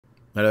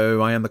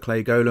Hello, I am the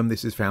Clay Golem.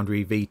 This is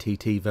Foundry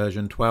VTT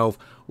version 12.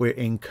 We're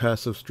in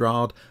Curse of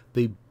Strahd,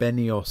 the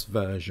Beneos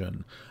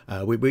version,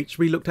 which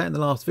we looked at in the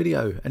last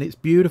video, and it's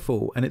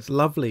beautiful and it's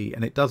lovely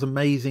and it does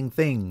amazing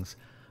things.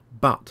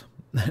 But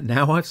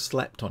now I've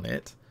slept on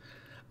it.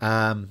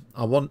 I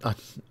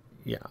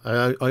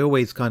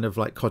always kind of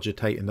like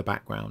cogitate in the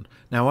background.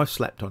 Now I've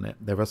slept on it.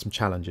 There are some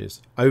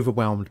challenges.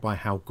 Overwhelmed by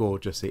how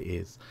gorgeous it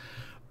is.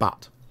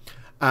 But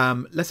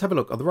let's have a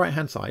look on the right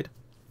hand side.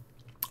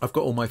 I've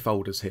got all my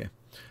folders here.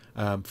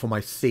 For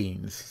my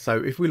scenes.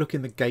 So if we look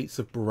in the Gates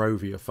of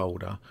Barovia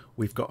folder,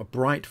 we've got a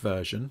bright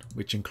version,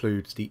 which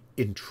includes the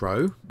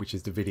intro, which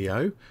is the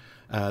video,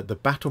 the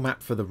battle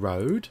map for the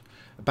road,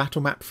 a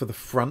battle map for the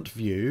front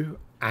view,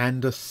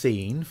 and a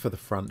scene for the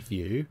front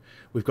view.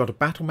 We've got a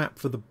battle map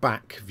for the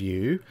back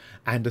view,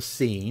 and a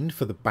scene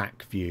for the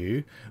back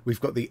view. We've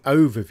got the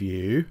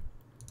overview.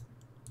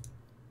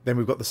 Then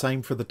we've got the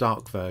same for the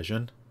dark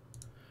version.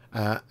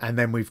 And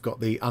then we've got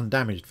the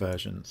undamaged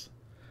versions.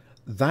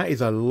 That is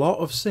a lot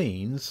of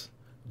scenes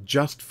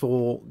just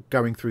for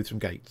going through some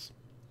gates.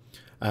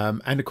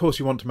 And of course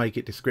you want to make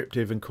it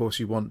descriptive, and of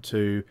course you want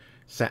to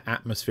set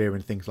atmosphere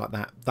and things like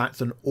that. That's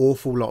an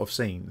awful lot of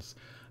scenes.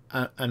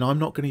 And I'm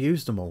not going to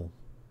use them all,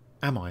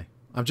 am I?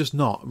 I'm just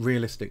not,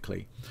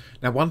 realistically.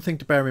 Now, one thing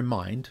to bear in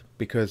mind,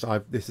 because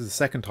this is the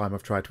second time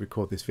I've tried to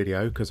record this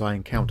video because I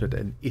encountered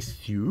an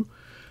issue.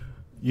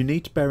 You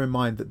need to bear in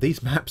mind that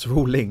these maps are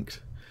all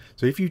linked.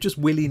 So if you just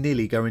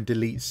willy-nilly go and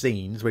delete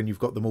scenes when you've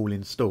got them all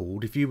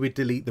installed, if you would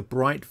delete the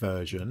bright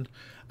version,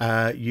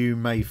 you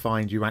may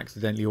find you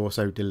accidentally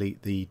also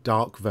delete the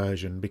dark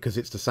version because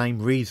it's the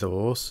same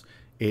resource,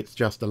 it's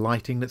just the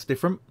lighting that's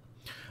different.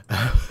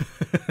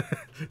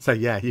 So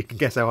yeah, you can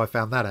guess how I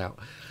found that out.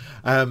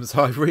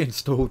 So I've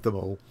reinstalled them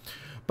all.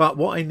 But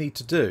what I need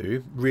to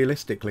do,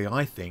 realistically,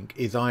 I think,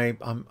 is I'm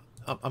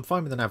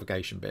fine with the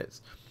navigation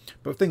bits.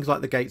 But things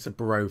like the Gates of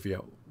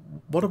Barovia,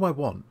 what do I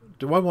want?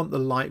 Do I want the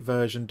light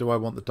version? Do I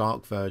want the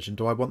dark version?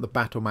 Do I want the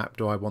battle map?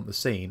 Do I want the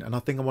scene? And I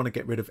think I want to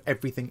get rid of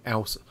everything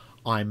else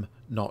I'm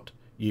not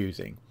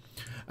using.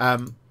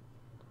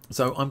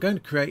 So I'm going to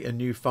create a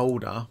new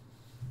folder.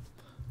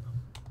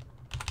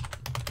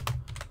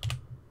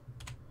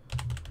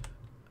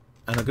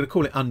 And I'm going to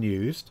call it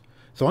unused.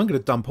 So I'm going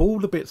to dump all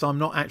the bits I'm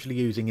not actually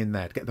using in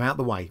there to get them out of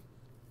the way.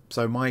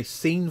 So my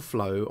scene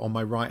flow on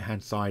my right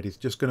hand side is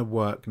just going to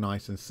work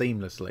nice and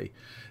seamlessly,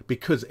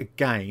 because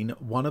again,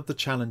 one of the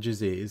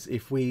challenges is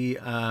if we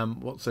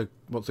what's a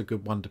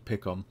good one to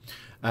pick on,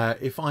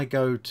 if I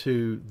go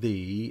to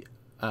the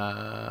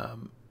bright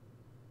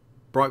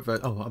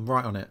version, oh, I'm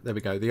right on it, there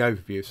we go, the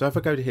overview. So if I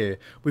go to here,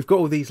 we've got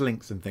all these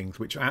links and things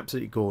which are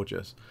absolutely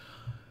gorgeous.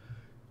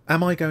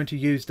 Am I going to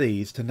use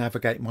these to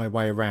navigate my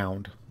way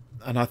around?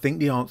 And I think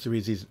the answer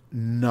is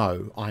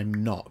no, I'm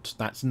not.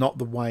 That's not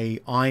the way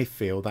I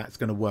feel that's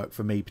going to work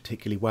for me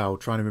particularly well,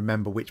 trying to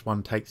remember which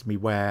one takes me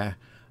where.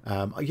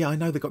 Yeah, I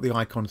know they've got the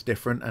icons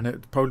different, and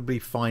it's probably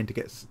fine to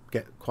get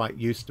quite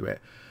used to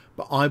it.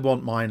 But I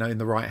want mine in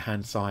the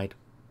right-hand side.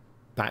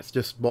 That's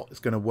just what's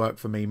going to work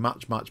for me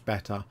much, much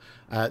better.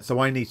 So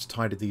I need to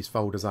tidy these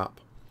folders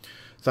up.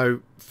 So,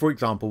 for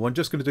example, I'm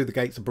just going to do the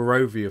Gates of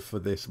Barovia for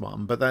this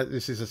one, but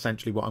this is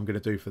essentially what I'm going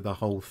to do for the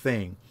whole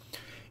thing.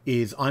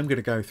 Is I'm going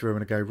to go through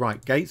and go,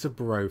 right, Gates of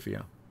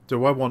Barovia,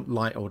 do I want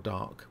light or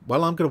dark?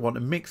 Well, I'm going to want a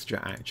mixture,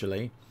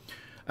 actually.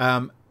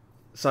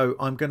 So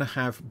I'm going to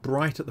have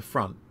bright at the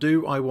front.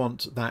 Do I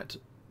want that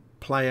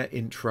player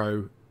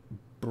intro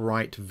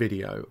bright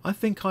video? I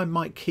think I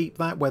might keep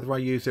that whether I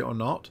use it or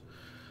not.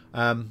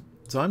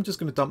 So I'm just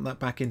going to dump that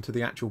back into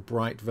the actual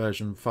bright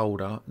version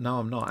folder. No,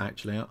 I'm not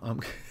actually.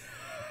 I'm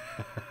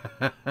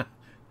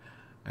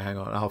hang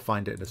on, I'll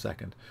find it in a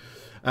second.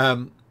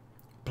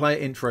 Player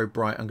intro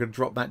bright, I'm going to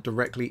drop that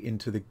directly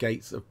into the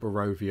Gates of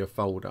Barovia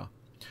folder.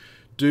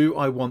 Do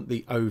I want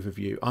the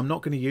overview? I'm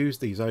not going to use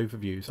these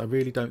overviews. I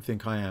really don't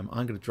think I am.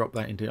 I'm going to drop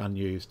that into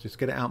unused. Just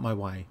get it out of my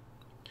way.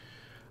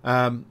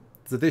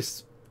 So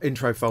this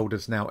intro folder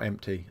is now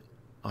empty.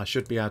 I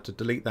should be able to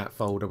delete that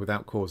folder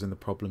without causing the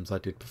problems I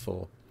did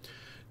before.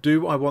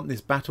 Do I want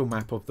this battle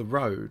map of the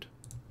road?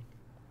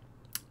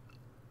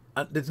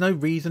 There's no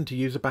reason to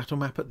use a battle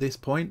map at this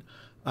point.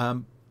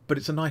 But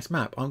it's a nice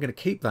map. I'm going to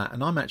keep that,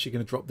 and I'm actually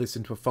going to drop this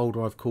into a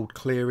folder I've called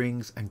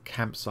Clearings and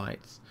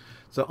Campsites.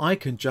 So I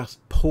can just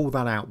pull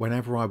that out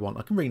whenever I want.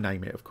 I can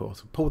rename it, of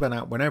course. Pull that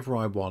out whenever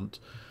I want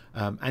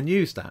and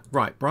use that.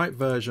 Right, bright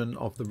version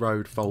of the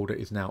road folder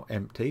is now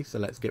empty, so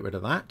let's get rid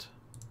of that.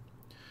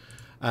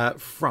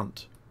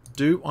 Front.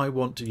 Do I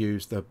want to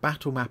use the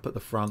battle map at the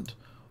front,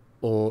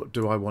 or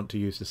do I want to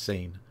use the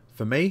scene?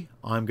 For me,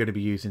 I'm going to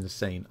be using the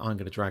scene. I'm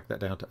going to drag that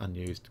down to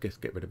unused.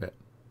 Just get rid of it.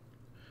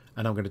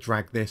 And I'm going to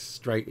drag this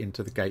straight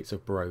into the Gates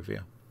of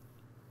Barovia.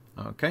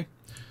 Okay,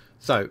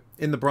 so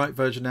in the bright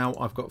version now,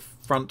 I've got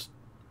front.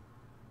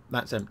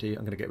 That's empty.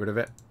 I'm going to get rid of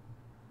it.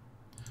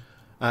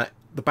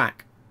 The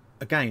back.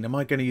 Again, am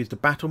I going to use the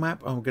battle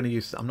map? I'm not going to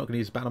use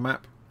the battle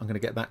map. I'm going to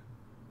get that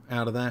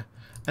out of there.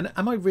 And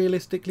am I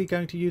realistically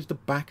going to use the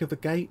back of the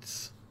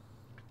gates?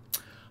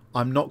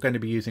 I'm not going to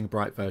be using a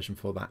bright version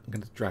for that. I'm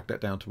going to drag that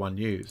down to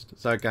unused.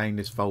 So again,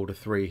 this folder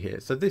 3 here.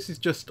 So this is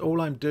just all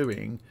I'm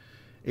doing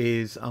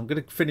is I'm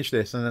going to finish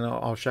this and then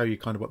I'll show you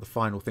kind of what the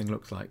final thing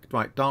looks like.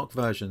 Right, dark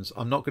versions.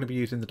 I'm not going to be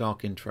using the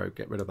dark intro.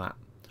 Get rid of that.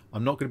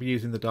 I'm not going to be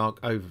using the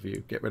dark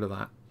overview. Get rid of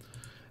that.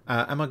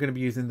 Am I going to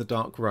be using the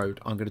dark road?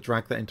 I'm going to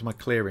drag that into my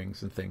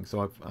clearings and things.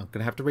 So I'm going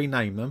to have to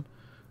rename them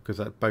because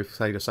they both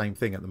say the same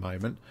thing at the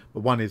moment.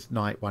 But one is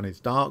night, one is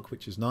dark,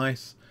 which is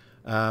nice.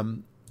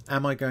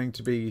 Am I going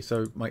to be,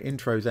 so my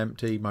intro's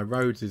empty, my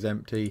roads is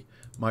empty,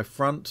 my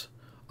front,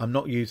 I'm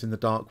not using the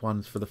dark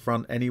ones for the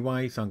front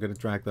anyway, so I'm going to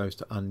drag those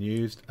to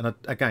unused. And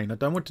again, I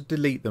don't want to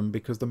delete them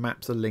because the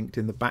maps are linked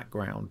in the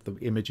background, the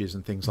images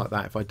and things like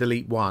that. If I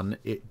delete one,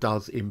 it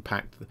does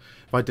impact.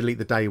 If I delete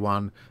the day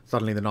one,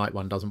 suddenly the night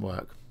one doesn't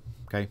work.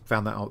 Okay,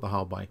 found that out the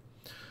hard way.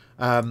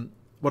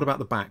 What about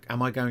the back?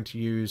 Am I going to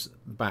use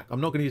the back? I'm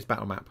not going to use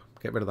battle map.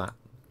 Get rid of that.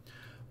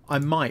 I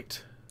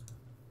might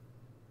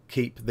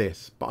keep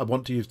this, but I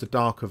want to use the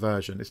darker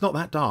version. It's not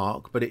that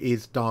dark, but it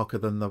is darker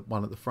than the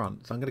one at the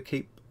front. So I'm going to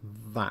keep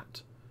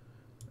that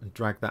and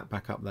drag that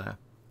back up there.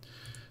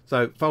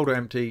 So folder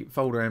empty,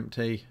 folder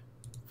empty,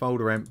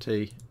 folder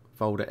empty,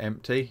 folder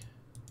empty.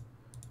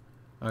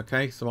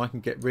 Okay, so I can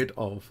get rid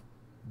of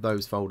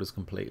those folders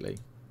completely.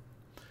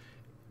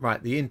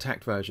 Right, the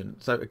intact version.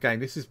 So again,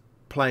 this is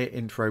player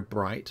intro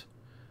bright.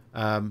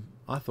 I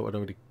thought I'd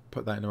already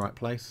put that in the right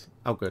place.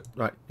 Oh good,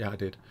 right, yeah I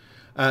did.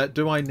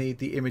 Do I need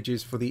the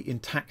images for the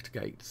intact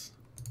gates?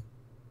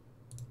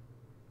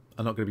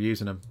 I'm not going to be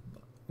using them.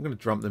 I'm going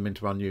to dump them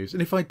into unused.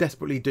 And if I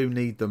desperately do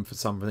need them for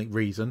some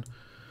reason,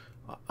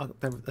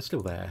 they're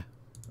still there.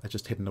 They're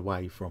just hidden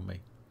away from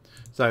me.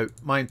 So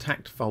my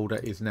intact folder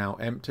is now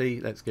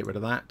empty. Let's get rid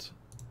of that.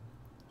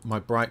 My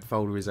bright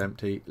folder is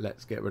empty.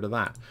 Let's get rid of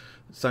that.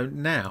 So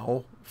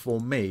now, for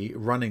me,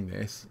 running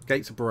this,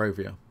 Gates of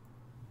Barovia,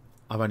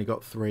 I've only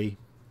got 3.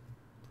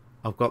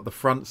 I've got the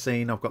front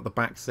scene, I've got the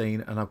back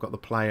scene, and I've got the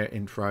player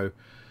intro.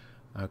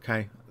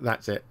 Okay,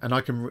 that's it. And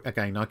I can,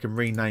 again, I can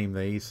rename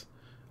these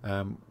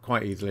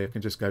quite easily. I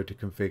can just go to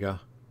configure.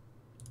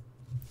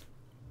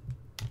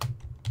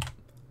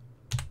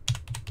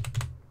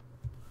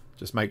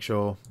 Just make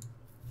sure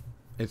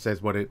it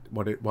says what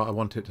I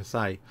want it to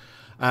say.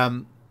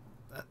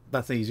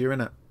 That's easier,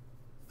 isn't it?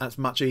 That's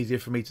much easier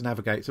for me to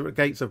navigate. So at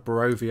Gates of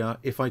Barovia,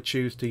 if I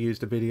choose to use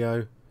the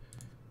video,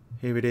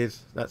 here it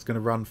is. That's going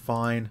to run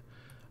fine.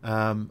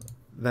 Then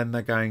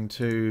they're going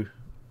to,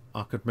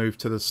 I could move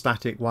to the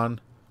static one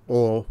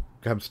or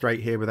come straight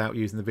here without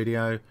using the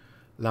video.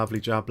 Lovely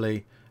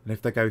jubbly. And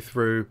if they go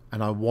through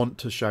and I want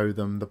to show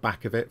them the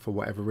back of it for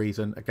whatever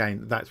reason,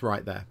 again, that's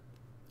right there.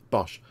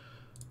 Bosh.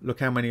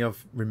 Look how many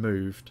I've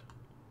removed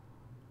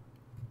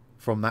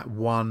from that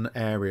one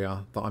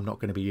area that I'm not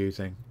going to be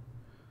using.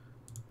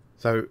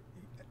 So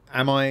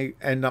am I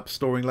end up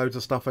storing loads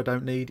of stuff I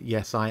don't need?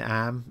 Yes, I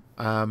am.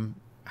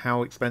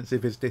 How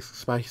expensive is disk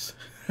space?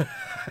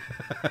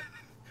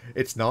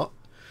 It's not.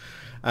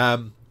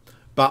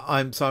 But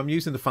I'm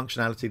using the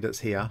functionality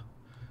that's here,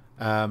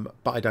 but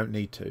I don't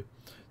need to.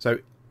 So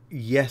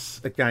yes,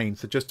 again,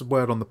 so just a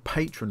word on the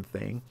patron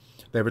thing.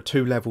 There are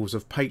 2 levels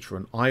of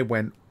patron. I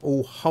went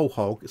all whole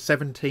hog,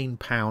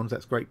 £17.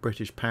 That's Great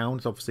British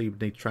pounds. Obviously, you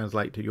would need to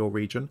translate to your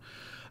region.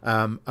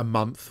 A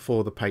month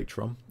for the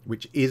patron,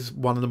 which is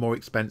one of the more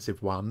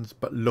expensive ones.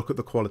 But look at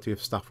the quality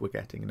of stuff we're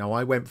getting. Now,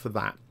 I went for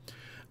that,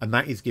 and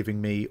that is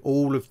giving me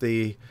all of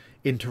the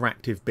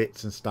interactive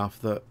bits and stuff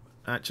that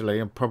actually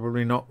I'm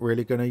probably not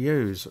really going to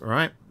use.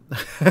 Right?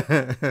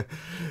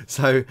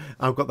 So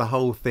I've got the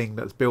whole thing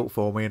that's built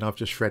for me, and I've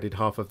just shredded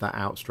half of that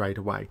out straight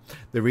away.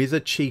 There is a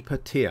cheaper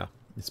tier.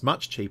 It's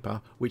much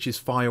cheaper, which is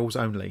files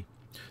only.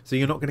 So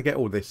you're not going to get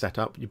all this set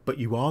up, but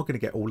you are going to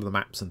get all of the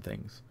maps and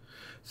things.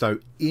 So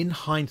in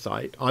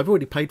hindsight, I've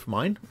already paid for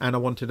mine, and I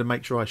wanted to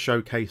make sure I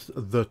showcase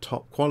the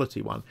top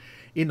quality one.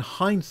 In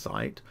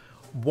hindsight,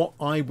 what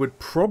I would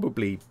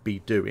probably be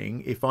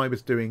doing if I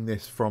was doing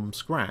this from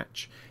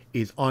scratch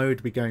is I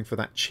would be going for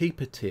that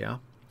cheaper tier,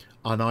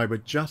 and I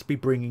would just be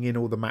bringing in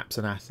all the maps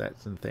and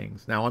assets and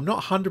things. Now, I'm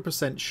not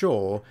 100%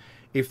 sure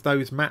if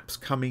those maps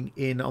coming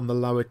in on the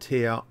lower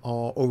tier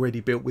are already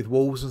built with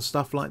walls and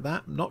stuff like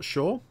that. I'm not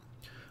sure.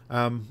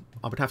 I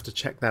would have to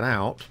check that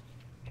out.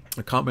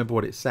 I can't remember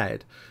what it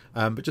said,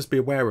 but just be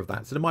aware of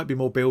that. So there might be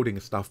more building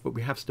stuff, but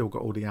we have still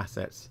got all the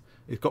assets.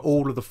 It's got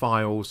all of the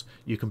files.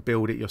 You can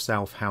build it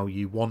yourself how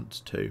you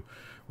want to,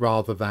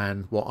 rather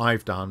than what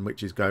I've done,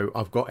 which is go,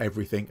 I've got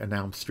everything and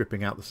now I'm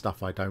stripping out the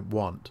stuff I don't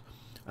want.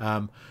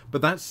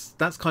 But that's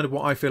kind of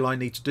what I feel I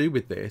need to do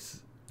with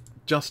this,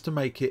 just to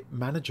make it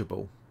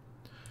manageable.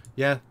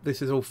 Yeah,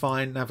 this is all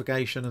fine,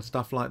 navigation and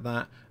stuff like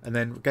that. And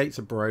then Gates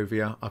of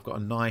Barovia, I've got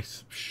a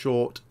nice,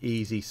 short,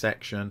 easy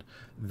section.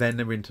 Then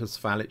they're into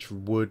Svalich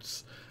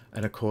Woods.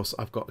 And of course,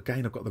 I've got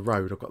the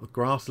road. I've got the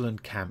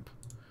Grassland Camp.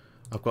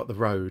 I've got the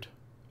road.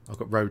 I've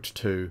got Road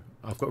 2.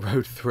 I've got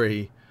Road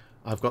 3.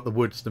 I've got the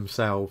woods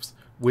themselves,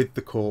 with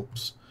the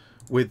corpse,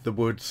 with the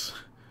woods,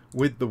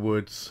 with the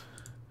woods,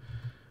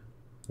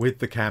 with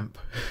the camp.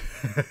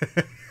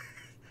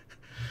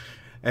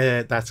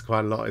 That's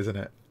quite a lot, isn't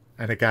it?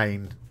 And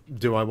again,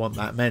 do I want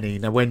that many?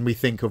 Now, when we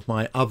think of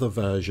my other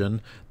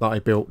version that I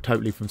built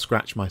totally from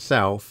scratch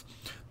myself,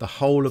 the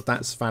whole of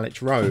that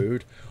Svalich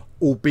road,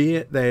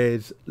 albeit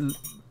there's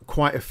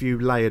quite a few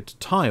layered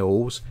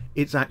tiles,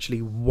 it's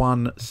actually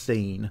one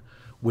scene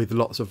with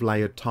lots of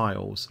layered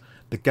tiles.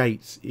 The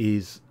gates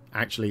is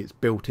actually, it's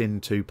built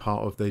into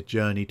part of the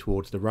journey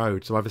towards the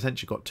road. So I've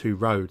essentially got two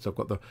roads. I've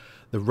got the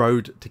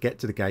road to get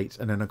to the gates,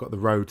 and then I've got the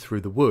road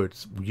through the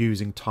woods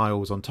using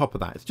tiles on top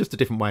of that. It's just a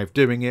different way of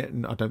doing it,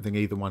 and I don't think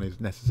either one is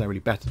necessarily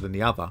better than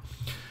the other.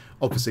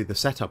 Obviously the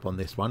setup on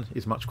this one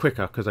is much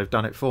quicker because they've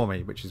done it for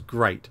me, which is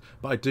great.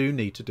 But I do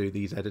need to do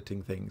these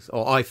editing things,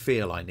 or I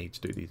feel I need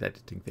to do these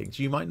editing things.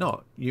 You might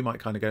not. You might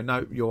kind of go,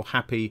 no, you're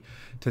happy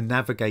to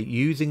navigate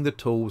using the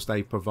tools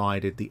they've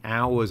provided, the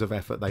hours of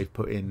effort they've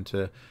put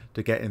into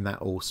getting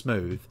that all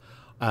smooth.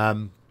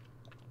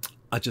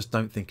 I just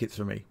don't think it's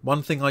for me.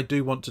 One thing I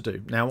do want to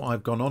do, now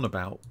I've gone on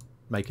about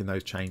making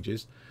those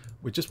changes,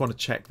 we just want to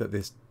check that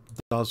this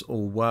does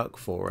all work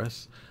for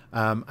us.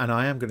 And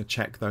I am going to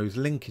check those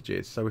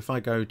linkages. So if I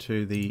go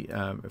to the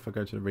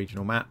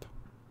regional map,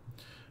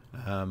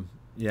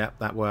 yeah,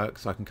 that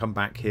works. I can come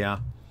back here,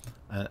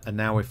 and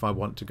now if I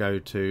want to go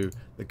to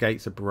the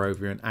Gates of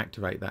Barovia and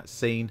activate that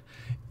scene,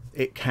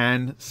 it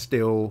can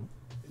still,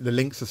 the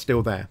links are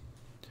still there.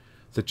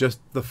 So just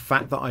the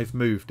fact that I've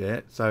moved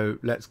it. So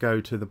let's go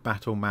to the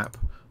battle map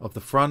of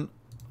the front.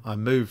 I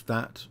moved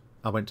that.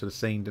 I went to the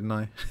scene, didn't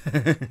I?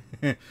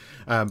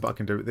 But I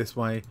can do it this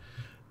way.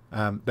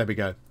 There we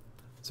go.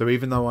 So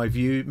even though I've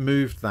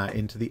moved that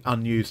into the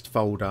unused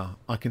folder,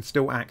 I can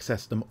still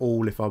access them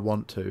all if I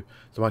want to.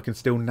 So I can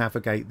still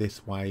navigate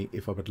this way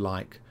if I would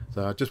like.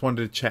 So I just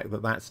wanted to check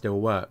that that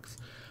still works.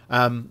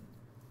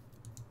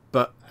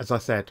 But as I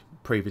said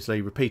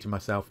previously, repeating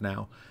myself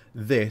now,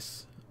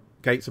 this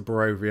Gates of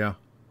Barovia,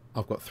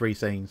 I've got 3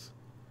 scenes.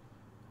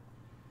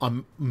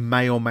 I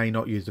may or may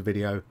not use the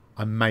video.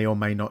 I may or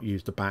may not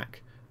use the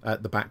back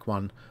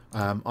one.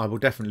 I will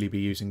definitely be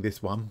using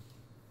this one,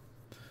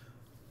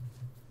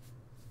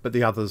 but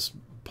the others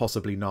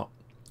possibly not.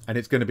 And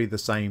it's going to be the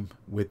same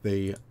with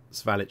the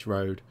Svalich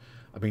road.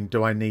 I mean,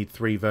 do I need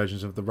 3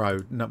 versions of the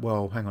road? No,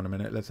 well, hang on a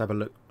minute. Let's have a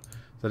look.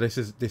 So this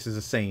is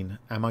a scene.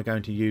 Am I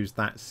going to use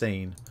that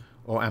scene,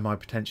 or am I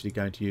potentially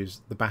going to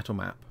use the battle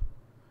map?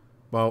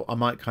 Well, I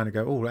might kind of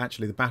go, oh,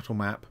 actually the battle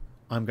map,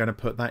 I'm going to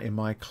put that in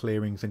my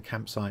clearings and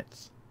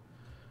campsites.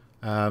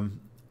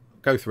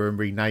 Go through and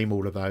rename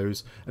all of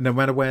those, and no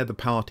matter where the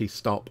parties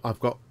stop, I've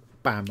got,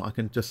 bam, I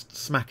can just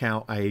smack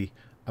out a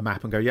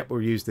map and go, yep,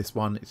 we'll use this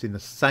one. It's in the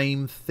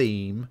same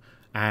theme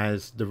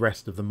as the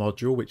rest of the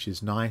module, which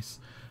is nice.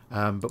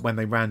 But when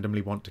they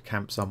randomly want to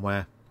camp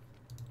somewhere,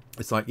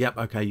 it's like, yep,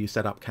 okay, you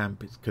set up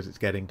camp. It's because it's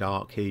getting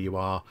dark. Here you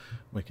are.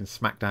 We can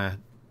smack their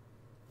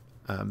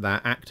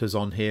actors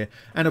on here,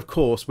 and of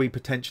course we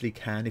potentially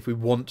can, if we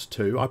want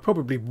to. I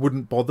probably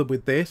wouldn't bother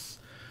with this,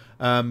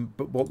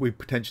 but what we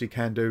potentially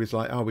can do is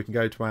like, oh, we can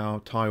go to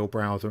our tile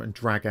browser and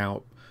drag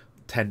out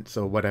tents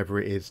or whatever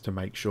it is to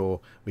make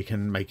sure we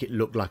can make it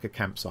look like a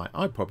campsite.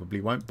 I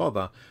probably won't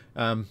bother.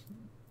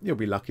 You'll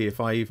be lucky if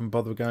I even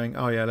bother going,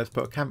 oh yeah, let's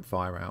put a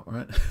campfire out,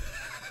 right?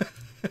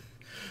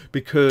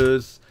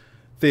 Because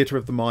Theatre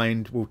of the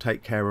Mind will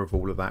take care of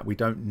all of that. We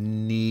don't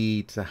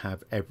need to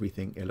have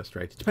everything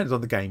illustrated. Depends on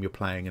the game you're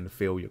playing and the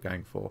feel you're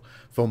going for.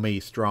 For me,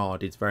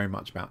 Strahd is very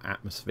much about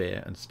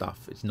atmosphere and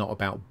stuff. It's not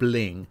about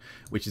bling,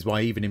 which is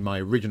why even in my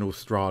original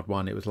Strahd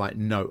one, it was like,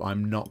 no,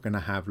 I'm not going to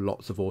have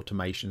lots of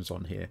automations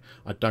on here.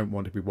 I don't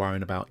want to be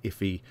worrying about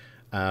iffy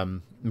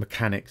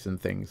mechanics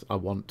and things. I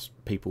want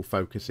people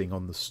focusing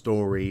on the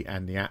story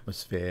and the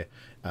atmosphere,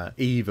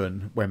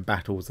 even when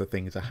battles or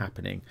things are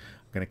happening.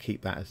 I'm going to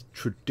keep that as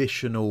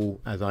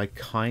traditional as I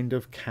kind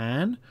of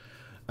can,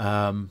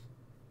 but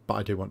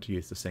I do want to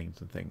use the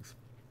scenes and things.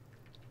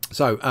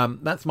 So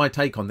that's my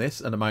take on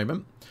this at the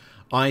moment.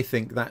 I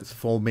think that's,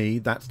 for me,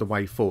 that's the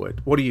way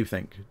forward. What do you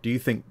think? Do you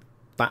think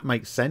that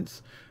makes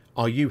sense?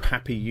 Are you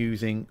happy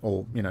using,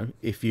 or, you know,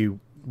 if you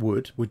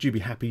would you be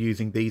happy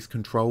using these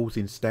controls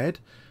instead?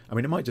 I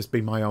mean, it might just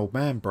be my old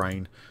man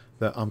brain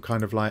that I'm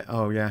kind of like,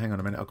 oh yeah, hang on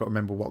a minute, I've got to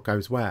remember what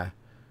goes where.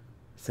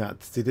 So,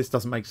 see, this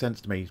doesn't make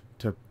sense to me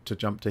to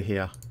jump to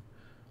here.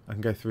 I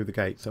can go through the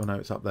gates. Oh no,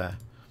 it's up there.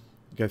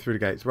 Go through the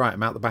gates. Right,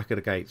 I'm out the back of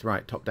the gates.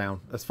 Right, top down.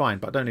 That's fine,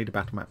 but I don't need a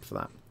battle map for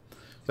that.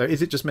 So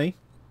is it just me?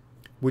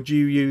 Would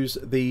you use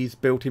these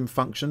built-in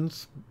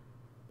functions,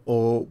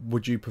 or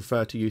would you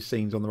prefer to use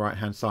scenes on the right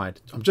hand side?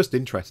 I'm just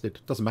interested.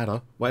 Doesn't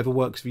matter. Whatever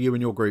works for you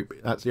and your group,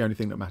 that's the only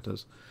thing that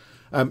matters.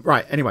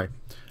 Right, anyway.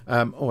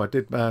 Oh, I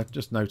did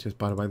just notice,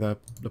 by the way,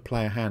 the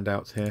player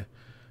handouts here.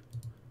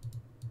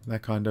 They're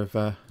kind of...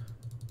 there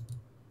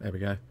we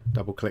go.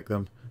 Double click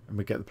them and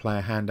we get the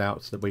player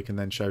handouts that we can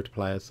then show to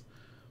players.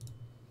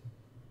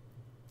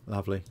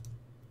 Lovely.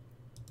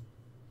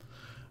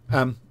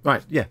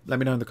 Right, yeah, let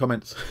me know in the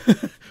comments.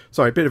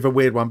 Sorry, a bit of a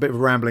weird one, bit of a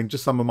rambling,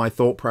 just some of my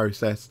thought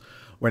process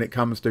when it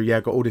comes to, yeah,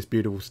 I've got all this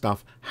beautiful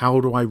stuff.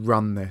 How do I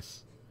run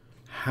this?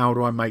 How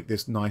do I make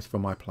this nice for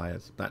my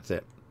players? That's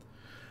it.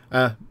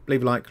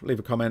 Leave a like, leave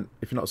a comment.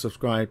 If you're not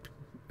subscribed,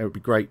 it would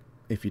be great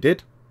if you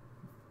did.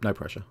 No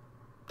pressure.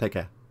 Take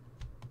care.